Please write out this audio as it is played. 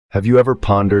Have you ever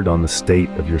pondered on the state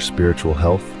of your spiritual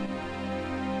health?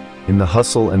 In the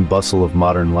hustle and bustle of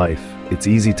modern life, it's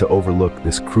easy to overlook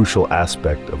this crucial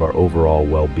aspect of our overall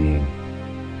well-being.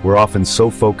 We're often so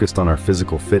focused on our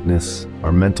physical fitness,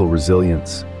 our mental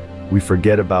resilience, we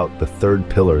forget about the third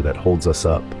pillar that holds us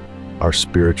up, our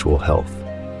spiritual health.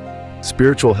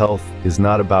 Spiritual health is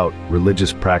not about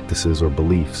religious practices or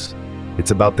beliefs.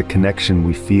 It's about the connection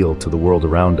we feel to the world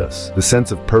around us, the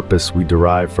sense of purpose we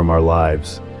derive from our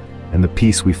lives, and the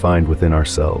peace we find within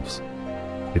ourselves.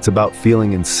 It's about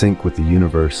feeling in sync with the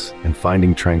universe and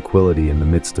finding tranquility in the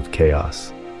midst of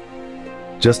chaos.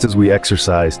 Just as we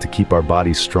exercise to keep our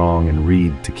bodies strong and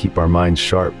read to keep our minds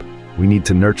sharp, we need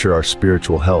to nurture our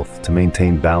spiritual health to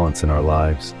maintain balance in our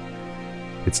lives.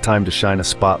 It's time to shine a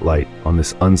spotlight on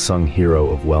this unsung hero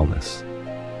of wellness.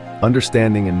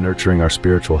 Understanding and nurturing our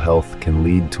spiritual health can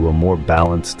lead to a more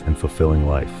balanced and fulfilling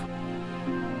life.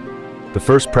 The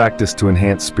first practice to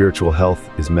enhance spiritual health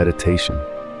is meditation.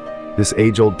 This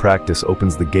age-old practice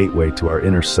opens the gateway to our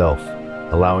inner self,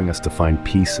 allowing us to find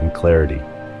peace and clarity.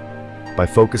 By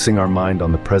focusing our mind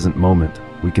on the present moment,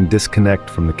 we can disconnect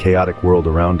from the chaotic world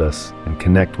around us and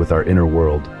connect with our inner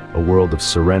world, a world of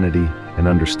serenity and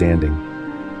understanding.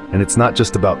 And it's not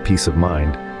just about peace of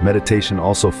mind. Meditation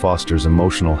also fosters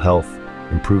emotional health,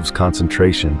 improves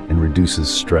concentration, and reduces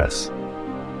stress.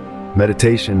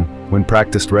 Meditation, when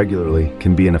practiced regularly,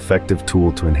 can be an effective tool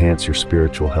to enhance your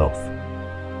spiritual health.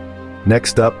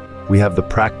 Next up, we have the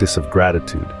practice of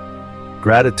gratitude.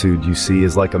 Gratitude, you see,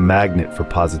 is like a magnet for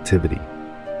positivity.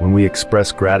 When we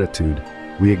express gratitude,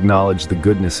 we acknowledge the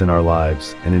goodness in our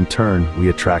lives, and in turn, we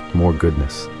attract more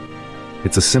goodness.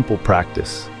 It's a simple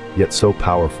practice, yet so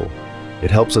powerful.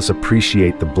 It helps us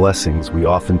appreciate the blessings we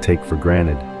often take for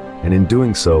granted, and in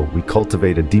doing so, we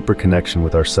cultivate a deeper connection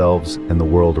with ourselves and the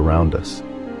world around us.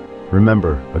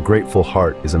 Remember, a grateful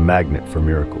heart is a magnet for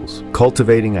miracles.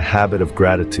 Cultivating a habit of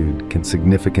gratitude can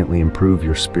significantly improve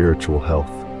your spiritual health.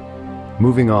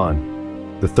 Moving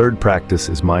on, the third practice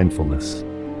is mindfulness.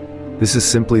 This is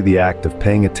simply the act of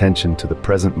paying attention to the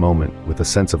present moment with a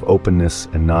sense of openness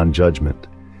and non-judgment.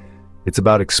 It's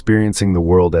about experiencing the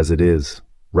world as it is,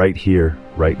 right here,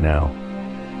 right now.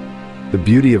 The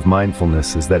beauty of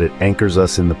mindfulness is that it anchors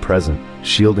us in the present,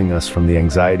 shielding us from the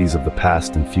anxieties of the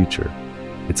past and future.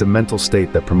 It's a mental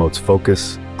state that promotes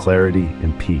focus, clarity,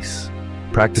 and peace.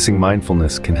 Practicing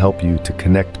mindfulness can help you to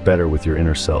connect better with your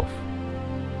inner self.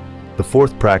 The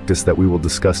fourth practice that we will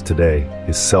discuss today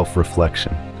is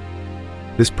self-reflection.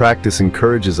 This practice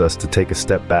encourages us to take a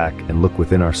step back and look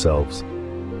within ourselves.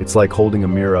 It's like holding a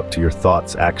mirror up to your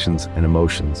thoughts, actions, and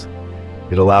emotions.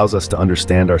 It allows us to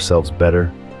understand ourselves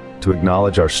better, to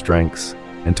acknowledge our strengths,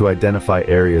 and to identify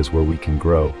areas where we can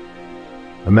grow.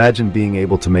 Imagine being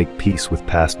able to make peace with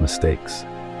past mistakes.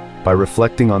 By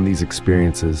reflecting on these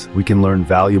experiences, we can learn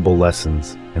valuable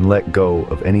lessons and let go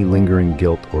of any lingering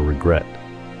guilt or regret.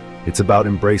 It's about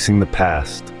embracing the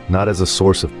past, not as a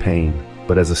source of pain,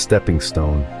 but as a stepping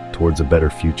stone towards a better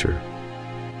future.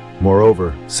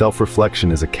 Moreover,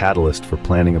 self-reflection is a catalyst for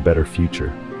planning a better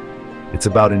future. It's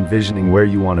about envisioning where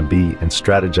you want to be and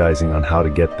strategizing on how to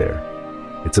get there.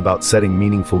 It's about setting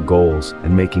meaningful goals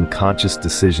and making conscious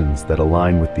decisions that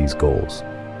align with these goals.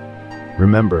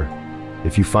 Remember,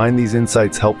 if you find these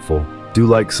insights helpful, do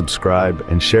like, subscribe,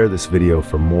 and share this video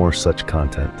for more such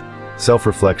content.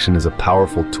 Self-reflection is a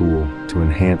powerful tool to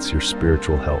enhance your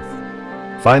spiritual health.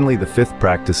 Finally, the fifth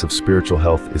practice of spiritual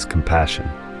health is compassion.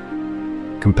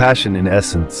 Compassion, in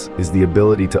essence, is the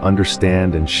ability to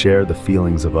understand and share the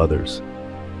feelings of others.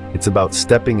 It's about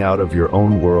stepping out of your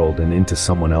own world and into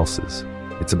someone else's.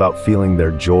 It's about feeling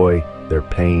their joy, their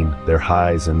pain, their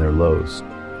highs and their lows.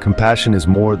 Compassion is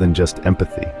more than just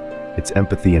empathy. It's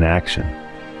empathy in action.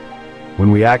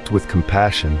 When we act with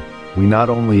compassion, we not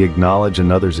only acknowledge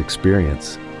another's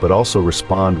experience, but also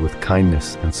respond with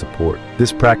kindness and support.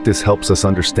 This practice helps us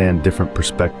understand different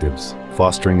perspectives,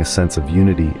 fostering a sense of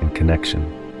unity and connection.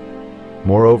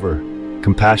 Moreover,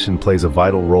 compassion plays a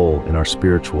vital role in our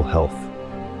spiritual health.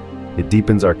 It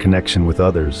deepens our connection with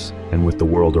others and with the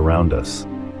world around us.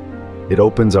 It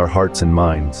opens our hearts and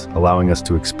minds, allowing us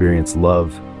to experience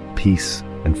love, peace,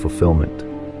 and fulfillment.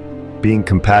 Being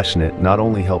compassionate not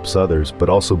only helps others, but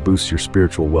also boosts your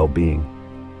spiritual well-being.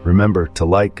 Remember to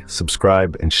like,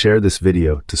 subscribe, and share this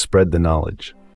video to spread the knowledge.